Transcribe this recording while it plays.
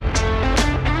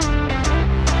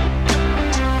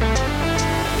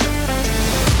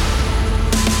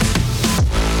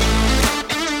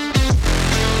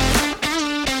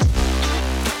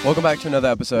Welcome back to another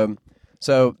episode.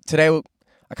 So today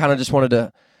I kind of just wanted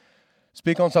to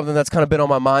speak on something that's kind of been on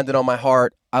my mind and on my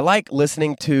heart. I like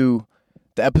listening to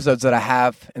the episodes that I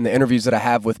have and the interviews that I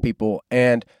have with people,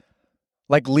 and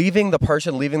like leaving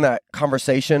that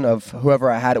conversation of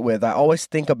whoever I had it with, I always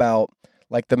think about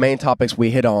like the main topics we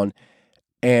hit on,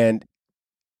 and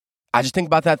I just think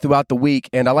about that throughout the week,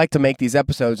 and I like to make these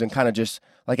episodes and kind of just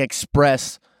like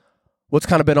express what's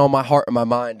kind of been on my heart and my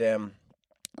mind. And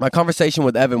my conversation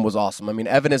with Evan was awesome. I mean,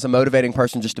 Evan is a motivating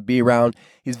person just to be around.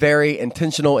 He's very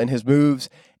intentional in his moves,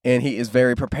 and he is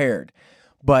very prepared.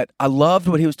 But I loved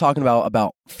what he was talking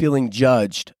about feeling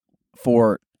judged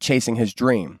for chasing his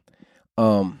dream.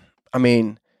 I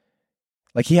mean,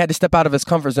 like he had to step out of his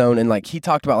comfort zone, and like he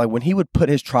talked about like when he would put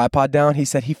his tripod down, he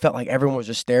said he felt like everyone was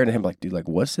just staring at him like, dude, like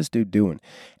what's this dude doing?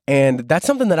 And that's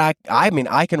something that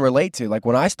I can relate to. Like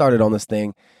when I started on this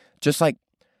thing, just like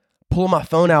pulling my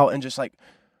phone out and just like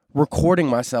recording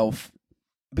myself,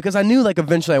 because I knew like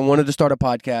eventually I wanted to start a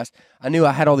podcast. I knew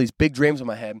I had all these big dreams in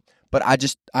my head, but I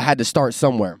had to start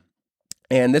somewhere.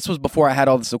 And this was before I had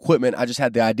all this equipment. I just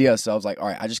had the idea. So I was like, all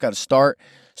right, I just got to start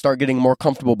getting more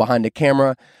comfortable behind the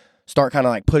camera, start kind of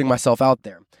like putting myself out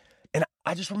there. And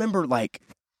I just remember like,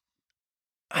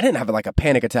 I didn't have like a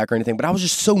panic attack or anything, but I was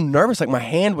just so nervous. Like my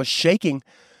hand was shaking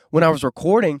when I was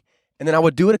recording. And then I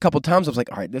would do it a couple times. I was like,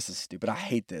 all right, this is stupid. I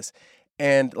hate this.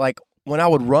 And like when I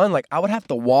would run, like I would have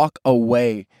to walk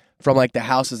away from like the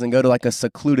houses and go to like a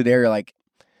secluded area, like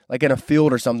in a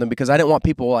field or something, because I didn't want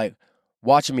people like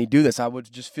watching me do this. I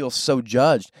would just feel so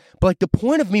judged. But like the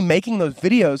point of me making those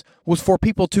videos was for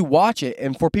people to watch it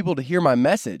and for people to hear my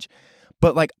message.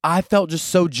 But like I felt just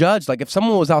so judged. Like if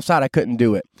someone was outside, I couldn't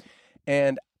do it.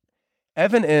 And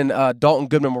Evan and Dalton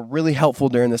Goodman were really helpful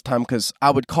during this time, because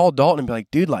I would call Dalton and be like,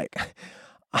 dude, like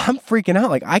I'm freaking out.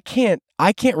 Like I can't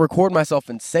record myself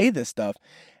and say this stuff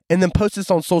and then post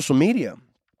this on social media.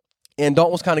 And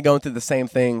Dalton was kind of going through the same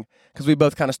thing, because we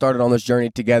both kind of started on this journey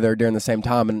together during the same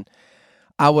time. And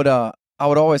I would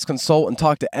always consult and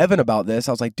talk to Evan about this.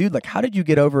 I was like, dude, like how did you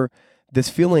get over this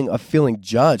feeling of feeling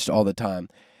judged all the time?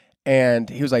 And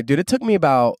he was like, dude, it took me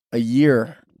about a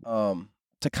year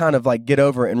to kind of like get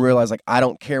over it and realize like I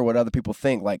don't care what other people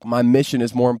think. Like my mission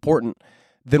is more important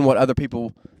than what other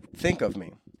people think of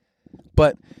me.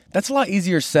 But that's a lot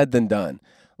easier said than done.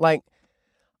 Like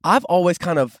I've always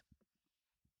kind of,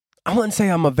 I wouldn't say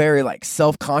I'm a very like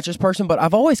self-conscious person, but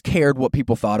I've always cared what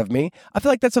people thought of me. I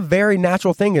feel like that's a very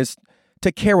natural thing, is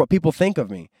to care what people think of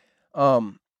me.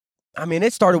 I mean,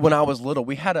 it started when I was little.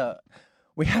 We had a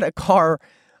car,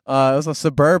 it was a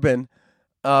Suburban,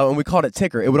 and we called it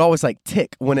Ticker. It would always like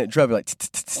tick when it drove, like,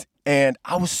 and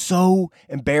I was so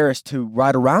embarrassed to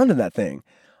ride around in that thing.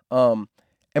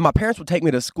 And my parents would take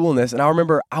me to school in this, and I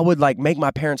remember I would like make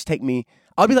my parents take me.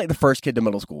 I'd be like the first kid to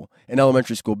middle school and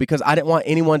elementary school, because I didn't want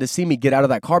anyone to see me get out of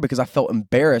that car, because I felt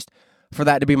embarrassed for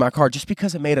that to be my car just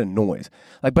because it made a noise.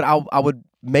 Like, but I would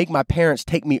make my parents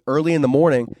take me early in the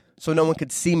morning so no one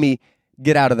could see me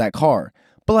get out of that car.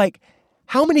 But like,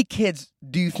 how many kids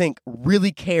do you think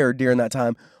really cared during that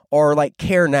time, or like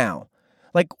care now?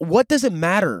 Like, what does it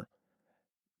matter?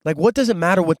 Like, what does it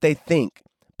matter what they think?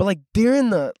 But like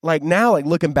during the, like now, like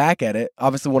looking back at it,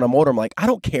 obviously when I'm older, I'm like, I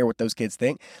don't care what those kids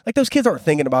think. Like those kids aren't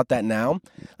thinking about that now.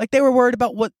 Like they were worried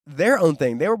about what their own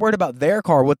thing. They were worried about their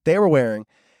car, what they were wearing.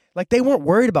 Like they weren't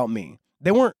worried about me.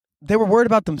 They were worried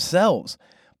about themselves.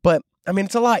 But I mean,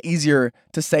 it's a lot easier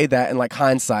to say that in like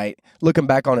hindsight, looking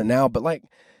back on it now. But like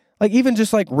even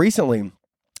just like recently,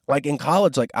 like in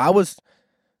college, like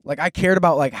I cared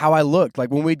about like how I looked. Like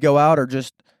when we'd go out or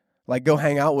just like go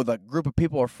hang out with a group of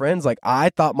people or friends, like I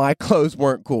thought my clothes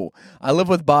weren't cool. I live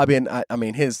with Bobby, and I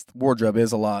mean his wardrobe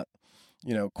is a lot,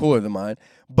 cooler than mine.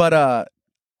 But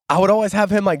I would always have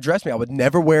him like dress me. I would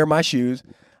never wear my shoes.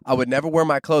 I would never wear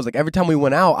my clothes. Like every time we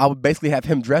went out, I would basically have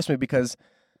him dress me, because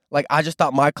like I just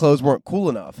thought my clothes weren't cool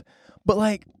enough. But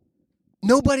like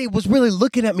nobody was really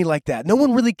looking at me like that. No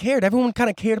one really cared. Everyone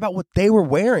kind of cared about what they were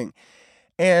wearing.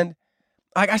 And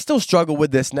I still struggle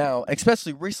with this now,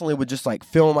 especially recently with just like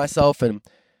filming myself, and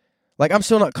like I'm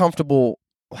still not comfortable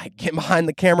like getting behind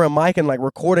the camera and mic and like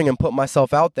recording and putting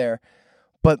myself out there.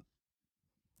 But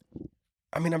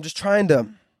I mean, I'm just trying to,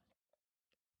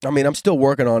 I'm still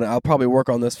working on it. I'll probably work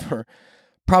on this for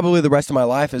probably the rest of my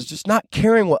life, is just not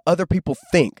caring what other people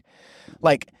think.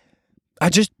 Like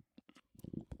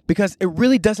because it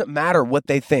really doesn't matter what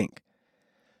they think.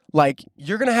 Like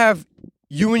you're going to have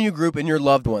you and your group and your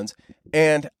loved ones.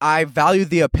 And I value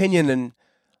the opinion and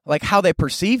like how they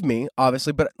perceive me,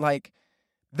 obviously, but like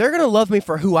they're going to love me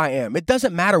for who I am. It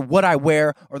doesn't matter what I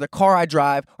wear or the car I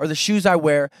drive or the shoes I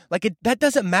wear. That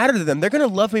doesn't matter to them. They're going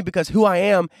to love me because who I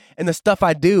am and the stuff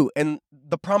I do and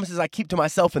the promises I keep to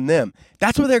myself and them.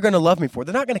 That's what they're going to love me for.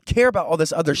 They're not going to care about all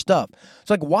this other stuff.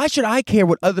 So why should I care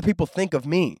what other people think of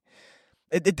me?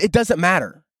 It doesn't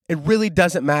matter. It really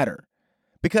doesn't matter.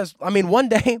 Because, one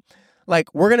day,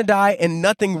 we're going to die and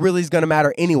nothing really is going to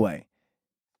matter anyway.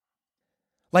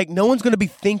 No one's going to be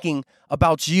thinking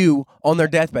about you on their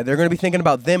deathbed. They're going to be thinking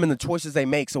about them and the choices they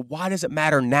make. So why does it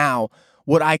matter now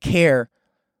what I care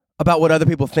about what other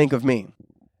people think of me?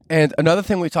 And another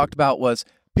thing we talked about was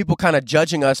people kind of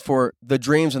judging us for the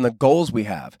dreams and the goals we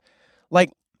have.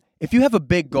 If you have a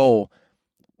big goal,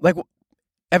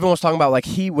 everyone was talking about,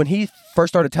 when he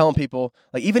first started telling people,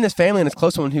 even his family and his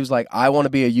close ones, he was like, I want to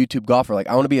be a YouTube golfer.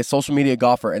 I want to be a social media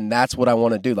golfer, and that's what I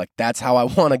want to do. That's how I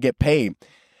want to get paid.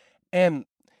 And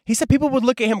he said people would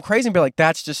look at him crazy and be like,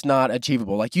 that's just not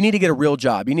achievable. You need to get a real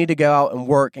job. You need to go out and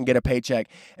work and get a paycheck.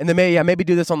 And then maybe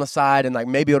do this on the side and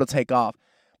maybe it'll take off.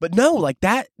 But no,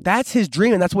 that's his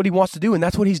dream and that's what he wants to do. And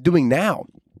that's what he's doing now.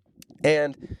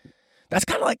 And that's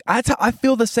kind of I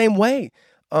feel the same way.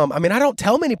 I don't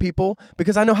tell many people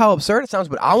because I know how absurd it sounds,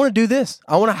 but I want to do this.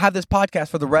 I want to have this podcast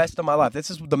for the rest of my life.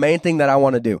 This is the main thing that I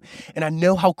want to do. And I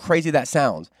know how crazy that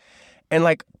sounds. And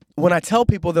when I tell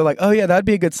people, they're like, oh yeah, that'd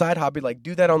be a good side hobby.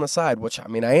 Do that on the side, which I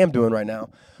am doing right now.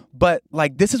 But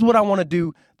this is what I want to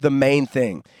do, the main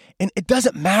thing. And it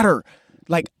doesn't matter.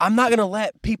 I'm not going to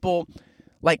let people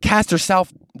cast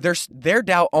their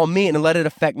doubt on me and let it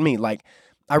affect me.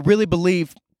 I really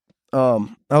believe, I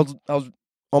was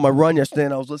on my run yesterday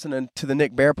and I was listening to the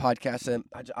Nick Bare podcast and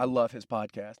I love his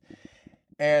podcast.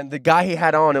 And the guy he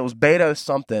had on, it was Beto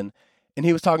something. And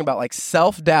he was talking about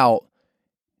self-doubt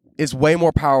is way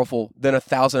more powerful than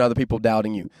 1,000 other people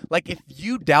doubting you. If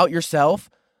you doubt yourself,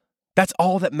 that's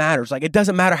all that matters. It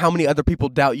doesn't matter how many other people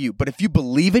doubt you. But if you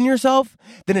believe in yourself,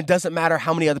 then it doesn't matter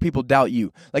how many other people doubt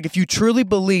you. If you truly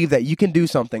believe that you can do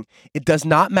something, it does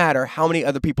not matter how many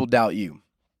other people doubt you.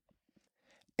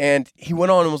 And he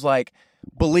went on and was like,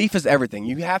 belief is everything.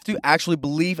 You have to actually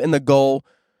believe in the goal.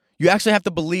 You actually have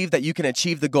to believe that you can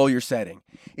achieve the goal you're setting.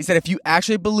 He said if you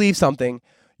actually believe something,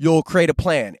 you'll create a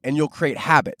plan and you'll create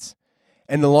habits.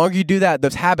 And the longer you do that,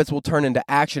 those habits will turn into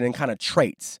action and kind of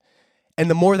traits.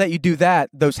 And the more that you do that,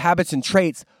 those habits and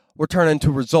traits will turn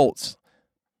into results.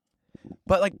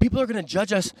 But people are going to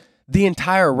judge us the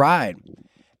entire ride.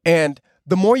 And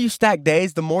the more you stack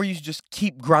days, the more you just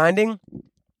keep grinding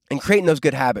and creating those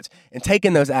good habits and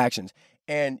taking those actions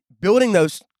and building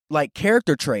those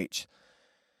character traits.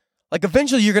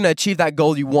 Eventually you're going to achieve that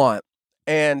goal you want.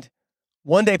 And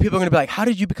one day people are going to be like, how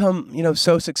did you become,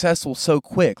 so successful so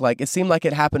quick? It seemed like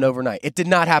it happened overnight. It did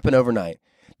not happen overnight.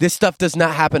 This stuff does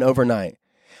not happen overnight.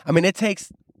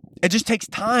 It just takes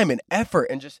time and effort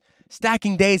and just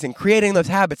stacking days and creating those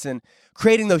habits and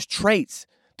creating those traits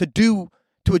to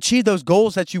achieve those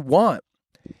goals that you want.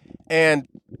 And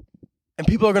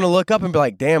people are going to look up and be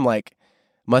like, damn,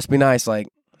 must be nice.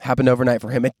 Happened overnight for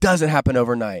him. It doesn't happen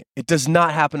overnight. It does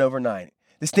not happen overnight.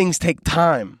 These things take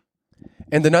time.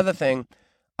 And another thing,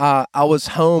 I was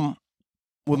home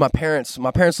with my parents.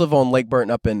 My parents live on Lake Burton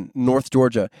up in North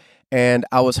Georgia. And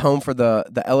I was home for the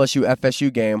LSU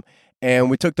FSU game. And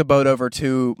we took the boat over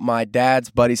to my dad's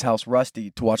buddy's house,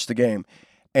 Rusty, to watch the game.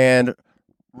 And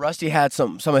Rusty had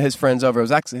some of his friends over. It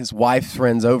was actually his wife's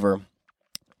friends over.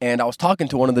 And I was talking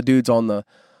to one of the dudes on the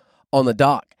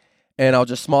dock. And I was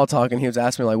just small talking. He was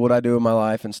asking me what I do in my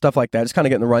life and stuff like that. Just kind of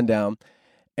getting the rundown.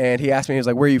 And he asked me, he was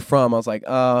like, where are you from? I was like,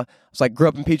 grew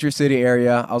up in Peachtree City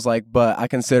area. I was like, but I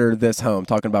consider this home,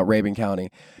 talking about Rabun County.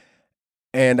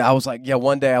 And I was like, yeah,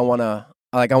 one day I want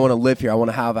to live here. I want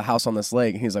to have a house on this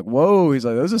lake. And he's like, whoa. He's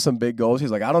like, those are some big goals.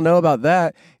 He's like, I don't know about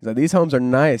that. He's like, these homes are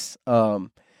nice.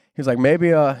 He's like,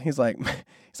 maybe,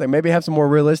 maybe have some more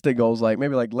realistic goals,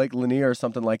 maybe Lake Lanier or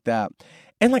something like that.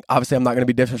 And obviously I'm not going to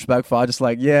be disrespectful. I just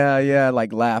yeah,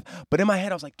 laugh. But in my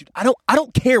head, I was like, dude, I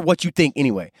don't care what you think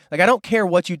anyway. I don't care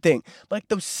what you think. But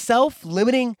those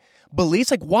self-limiting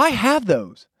beliefs, why have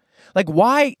those?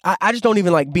 Why? I just don't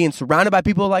even like being surrounded by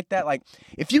people like that.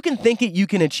 If you can think it, you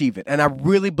can achieve it. And I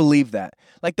really believe that.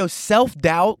 Those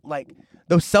self-doubt,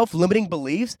 those self-limiting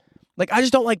beliefs, I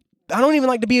just don't I don't even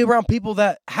like to be around people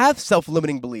that have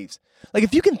self-limiting beliefs.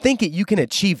 If you can think it, you can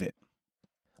achieve it.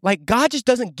 God just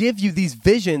doesn't give you these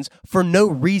visions for no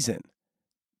reason.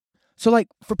 So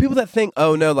for people that think,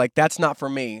 oh no, that's not for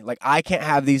me. I can't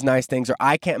have these nice things or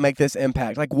I can't make this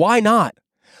impact. Why not?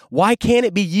 Why can't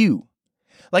it be you?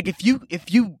 If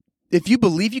you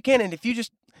believe you can, and if you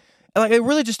just And like, it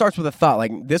really just starts with a thought,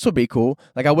 like, this would be cool.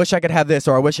 Like, I wish I could have this,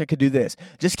 or I wish I could do this.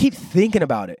 Just keep thinking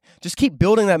about it. Just keep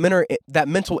building that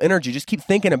mental energy. Just keep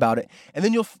thinking about it. And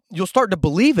then you'll start to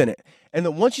believe in it. And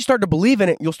then once you start to believe in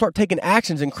it, you'll start taking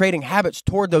actions and creating habits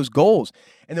toward those goals.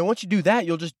 And then once you do that,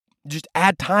 you'll just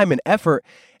add time and effort.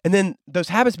 And then those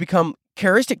habits become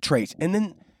characteristic traits. And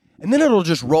then it'll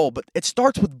just roll. But it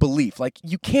starts with belief. Like,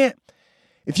 you can't,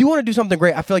 if you want to do something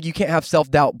great, I feel like you can't have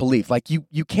self-doubt belief. Like,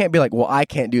 you can't be like, well, I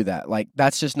can't do that. Like,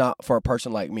 that's just not for a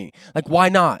person like me. Like, why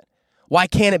not? Why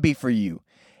can't it be for you?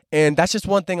 And that's just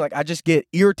one thing. Like, I just get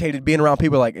irritated being around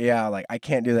people like, yeah, like, I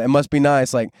can't do that. It must be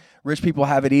nice. Like, rich people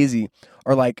have it easy.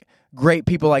 Or like, great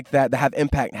people like that have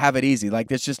impact have it easy.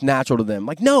 Like, it's just natural to them.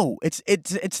 Like, no, it's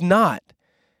not.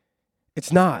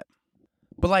 It's not.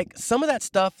 But like, some of that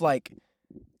stuff, like,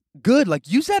 good.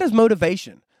 Like, use that as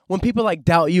motivation. When people like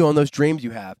doubt you on those dreams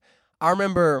you have. I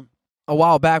remember a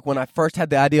while back when I first had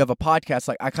the idea of a podcast,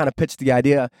 like, I kind of pitched the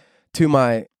idea to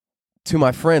my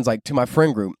friends, like, to my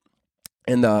friend group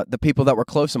and the people that were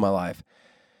close in my life.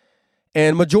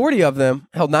 And majority of them,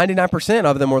 99%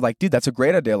 of them were like, dude, that's a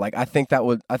great idea. Like, I think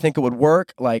it would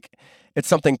work. Like, it's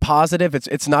something positive.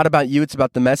 It's not about you. It's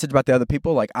about the message, about the other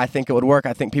people. Like, I think it would work.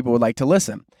 I think people would like to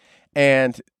listen.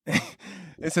 And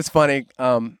this is funny,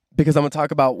 because I'm going to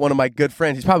talk about one of my good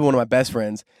friends. He's probably one of my best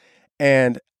friends.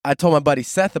 And I told my buddy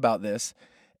Seth about this.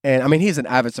 And I mean, he's an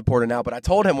avid supporter now, but I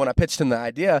told him when I pitched him the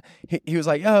idea, he was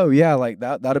like, oh yeah, like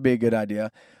that'd be a good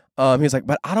idea. He was like,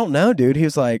 but I don't know, dude. He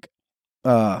was like,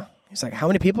 how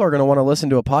many people are going to want to listen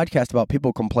to a podcast about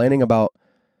people complaining about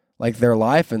like their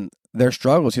life and their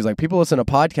struggles? He's like, people listen to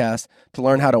podcasts to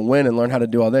learn how to win and learn how to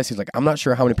do all this. He's like, I'm not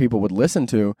sure how many people would listen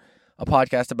to a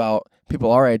podcast about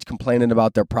people our age complaining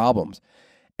about their problems.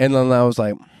 And then I was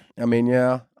like, I mean,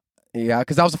 yeah,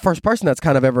 because I was the first person that's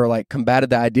kind of ever like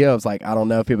combated the idea of like, I don't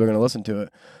know if people are going to listen to it.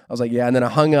 I was like, yeah. And then I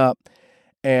hung up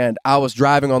and I was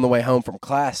driving on the way home from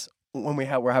class when we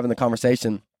were having the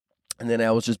conversation. And then I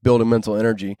was just building mental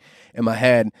energy in my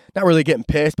head, not really getting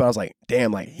pissed, but I was like,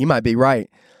 damn, like, he might be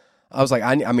right. I was like,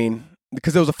 I mean,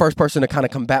 because it was the first person to kind of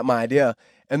combat my idea.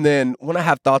 And then when I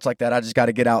have thoughts like that, I just got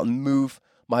to get out and move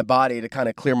my body to kind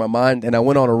of clear my mind. And I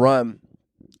went on a run.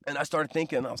 And I started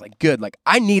thinking, I was like, good, like,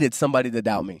 I needed somebody to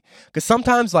doubt me. Because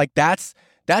sometimes, like, that's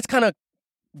kind of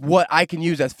what I can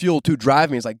use as fuel to drive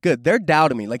me. It's like, good, they're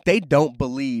doubting me. Like, they don't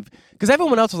believe. Because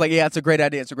everyone else was like, yeah, it's a great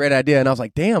idea. It's a great idea. And I was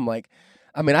like, damn, like,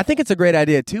 I mean, I think it's a great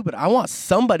idea too, but I want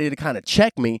somebody to kind of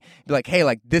check me, be like, hey,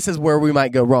 like, this is where we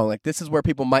might go wrong. Like, this is where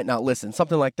people might not listen,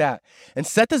 something like that. And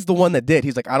Seth is the one that did.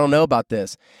 He's like, I don't know about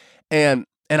this. And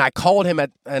I called him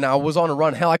and I was on a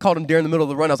run. Hell, I called him during the middle of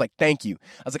the run. I was like, thank you.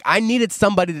 I was like, I needed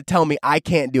somebody to tell me I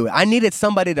can't do it. I needed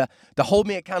somebody to hold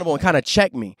me accountable and kind of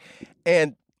check me.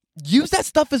 And use that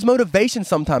stuff as motivation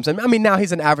sometimes. I mean, now he's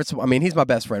he's my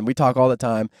best friend. We talk all the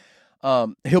time.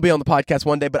 He'll be on the podcast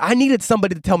one day, but I needed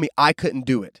somebody to tell me I couldn't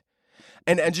do it.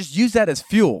 And just use that as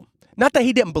fuel. Not that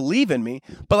he didn't believe in me,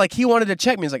 but like, he wanted to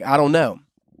check me. He's like, I don't know.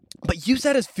 But use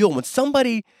that as fuel.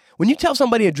 When you tell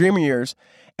somebody a dream of yours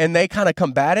and they kind of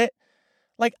combat it,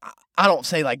 like, I don't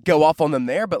say like go off on them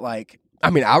there, but like, I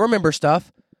mean, I remember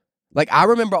stuff. Like, I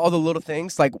remember all the little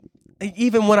things. Like,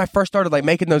 even when I first started like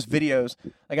making those videos,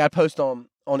 like, I'd post on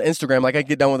Instagram, like, I'd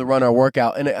get done with a run or a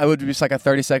workout and it would be just like a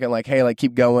 30-second, like, hey, like,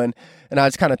 keep going. And I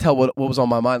just kind of tell what was on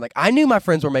my mind. Like, I knew my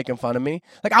friends were making fun of me.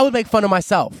 Like, I would make fun of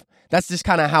myself. That's just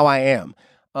kind of how I am.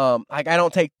 Like, I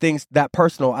don't take things that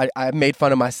personal. I made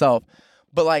fun of myself.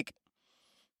 But like,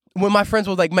 when my friends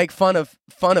would like make fun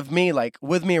of me, like,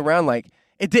 with me around, like,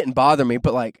 it didn't bother me,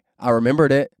 but like, I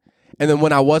remembered it. And then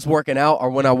when I was working out or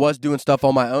when I was doing stuff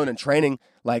on my own and training,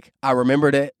 like, I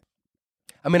remembered it.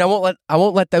 I mean, I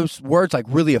won't let those words like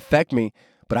really affect me,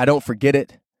 but I don't forget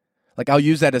it. Like, I'll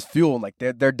use that as fuel. And like,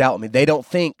 they're doubting me. They don't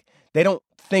think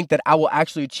that I will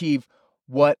actually achieve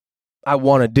what I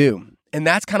want to do. And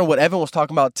that's kind of what Evan was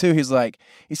talking about too.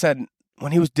 He said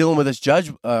when he was dealing with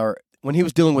when he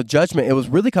was dealing with judgment, it was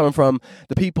really coming from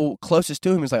the people closest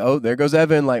to him. He's like, oh, there goes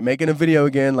Evan, like, making a video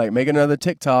again, like, making another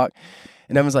TikTok.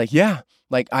 And Evan's like, yeah,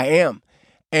 like, I am.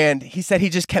 And he said he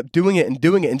just kept doing it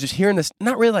and just hearing this,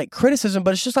 not really like criticism,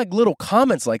 but it's just like little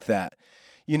comments like that.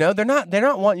 You know, they're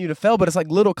not wanting you to fail, but it's like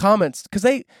little comments because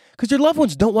your loved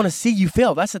ones don't want to see you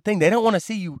fail. That's the thing. They don't want to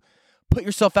see you put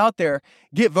yourself out there,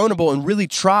 get vulnerable, and really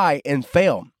try and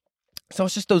fail. So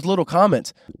it's just those little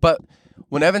comments. But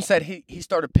when Evan said he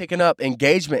started picking up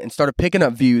engagement and started picking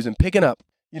up views and picking up,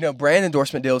 brand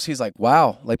endorsement deals, he's like,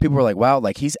 wow. Like, people were like, wow,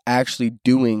 like, he's actually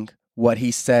doing what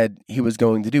he said he was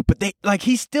going to do. But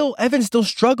Evan still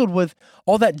struggled with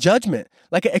all that judgment.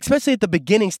 Like, especially at the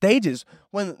beginning stages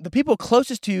when the people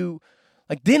closest to you,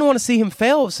 like didn't want to see him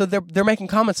fail. So they're making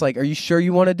comments like, "Are you sure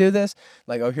you want to do this?"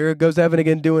 Like, "Oh, here goes Evan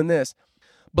again doing this."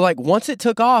 But like once it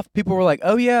took off, people were like,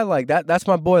 "Oh yeah, like that's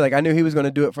my boy. Like I knew he was going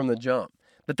to do it from the jump."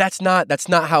 But that's not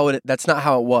how it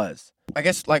was. I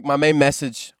guess like my main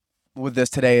message with this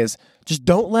today is just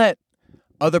don't let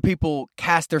other people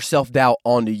cast their self-doubt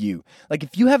onto you. Like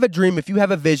if you have a dream, if you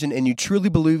have a vision and you truly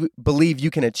believe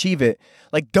you can achieve it,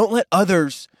 like don't let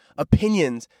others'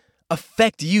 opinions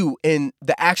affect you in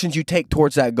the actions you take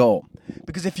towards that goal.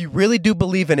 Because if you really do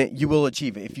believe in it, you will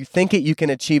achieve it. If you think it, you can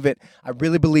achieve it. I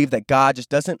really believe that God just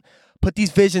doesn't put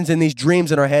these visions and these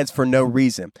dreams in our heads for no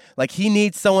reason. Like he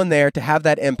needs someone there to have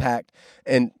that impact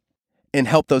and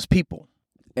help those people.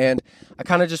 And I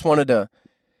kind of just wanted to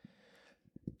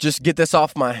just get this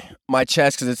off my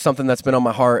chest because it's something that's been on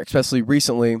my heart, especially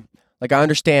recently. Like I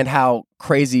understand how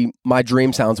crazy my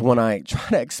dream sounds when I try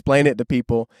to explain it to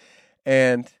people.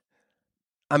 And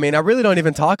I mean, I really don't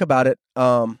even talk about it,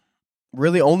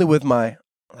 really only with my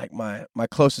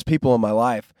closest people in my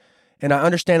life. And I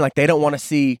understand like they don't want to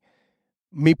see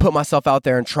me put myself out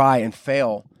there and try and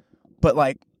fail. But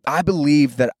like, I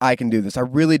believe that I can do this. I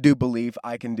really do believe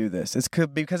I can do this. It's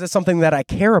because it's something that I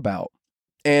care about.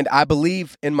 And I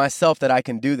believe in myself that I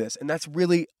can do this. And that's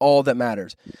really all that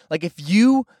matters. Like if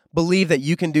you believe that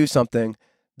you can do something,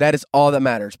 that is all that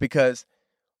matters. Because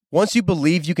once you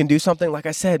believe you can do something, like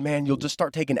I said, man, you'll just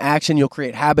start taking action. You'll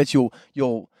create habits.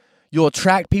 You'll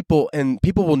attract people, and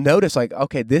people will notice like,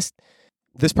 okay, this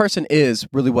person is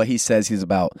really what he says he's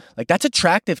about. Like that's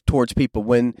attractive towards people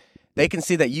when they can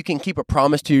see that you can keep a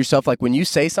promise to yourself. Like when you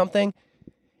say something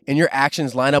and your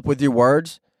actions line up with your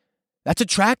words, that's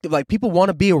attractive. Like people want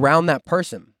to be around that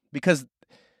person because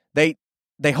they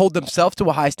hold themselves to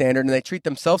a high standard and they treat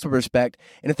themselves with respect.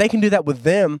 And if they can do that with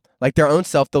them, like their own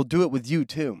self, they'll do it with you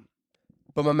too.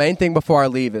 But my main thing before I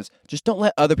leave is just don't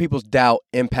let other people's doubt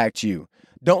impact you.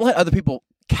 Don't let other people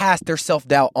cast their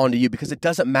self-doubt onto you because it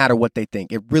doesn't matter what they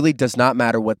think. It really does not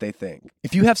matter what they think.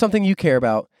 If you have something you care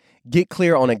about, get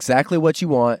clear on exactly what you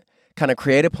want, kind of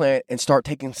create a plan and start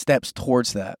taking steps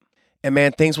towards that. And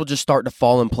man, things will just start to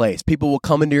fall in place. People will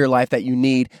come into your life that you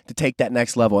need to take that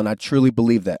next level. And I truly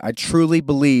believe that. I truly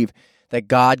believe that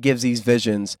God gives these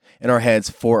visions in our heads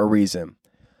for a reason.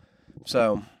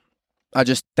 So I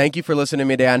just thank you for listening to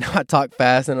me today. I know I talked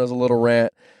fast and it was a little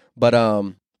rant, but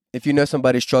if you know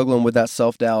somebody struggling with that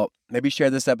self-doubt, maybe share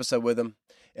this episode with them.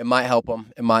 It might help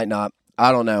them. It might not.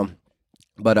 I don't know.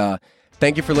 But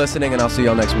thank you for listening, and I'll see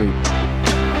y'all next week.